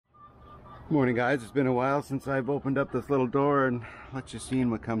Morning guys, it's been a while since I've opened up this little door and let you see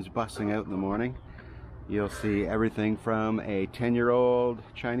what comes busting out in the morning. You'll see everything from a 10-year-old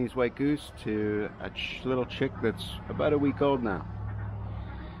Chinese white goose to a little chick that's about a week old now.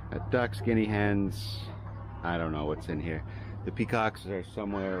 Ducks, guinea hens, I don't know what's in here. The peacocks are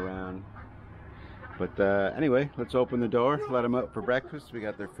somewhere around. But anyway, let's open the door, let them out for breakfast. We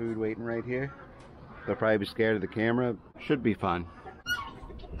got their food waiting right here. They'll probably be scared of the camera. Should be fun.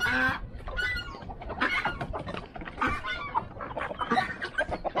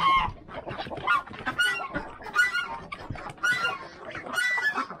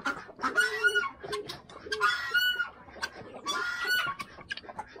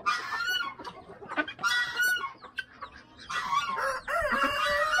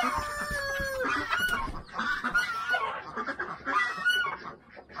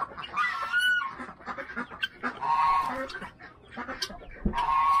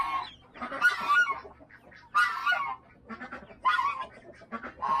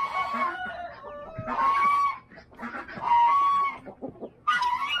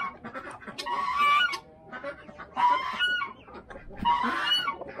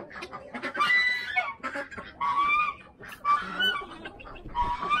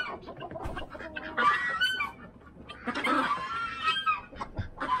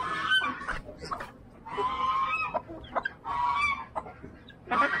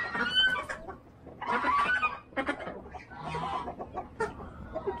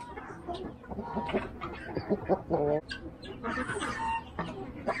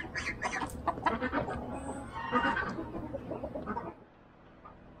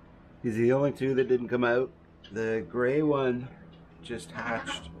 These are the only two that didn't come out. The gray one just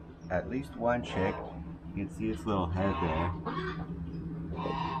hatched at least one chick. You can see its little head there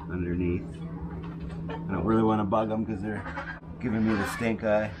underneath. I don't really want to bug them because they're giving me the stink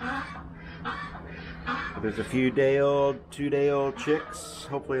eye. But there's a few day-old, 2-day-old chicks.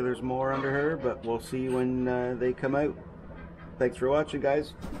 Hopefully there's more under her, but we'll see when they come out. Thanks for watching,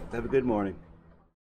 guys. Have a good morning.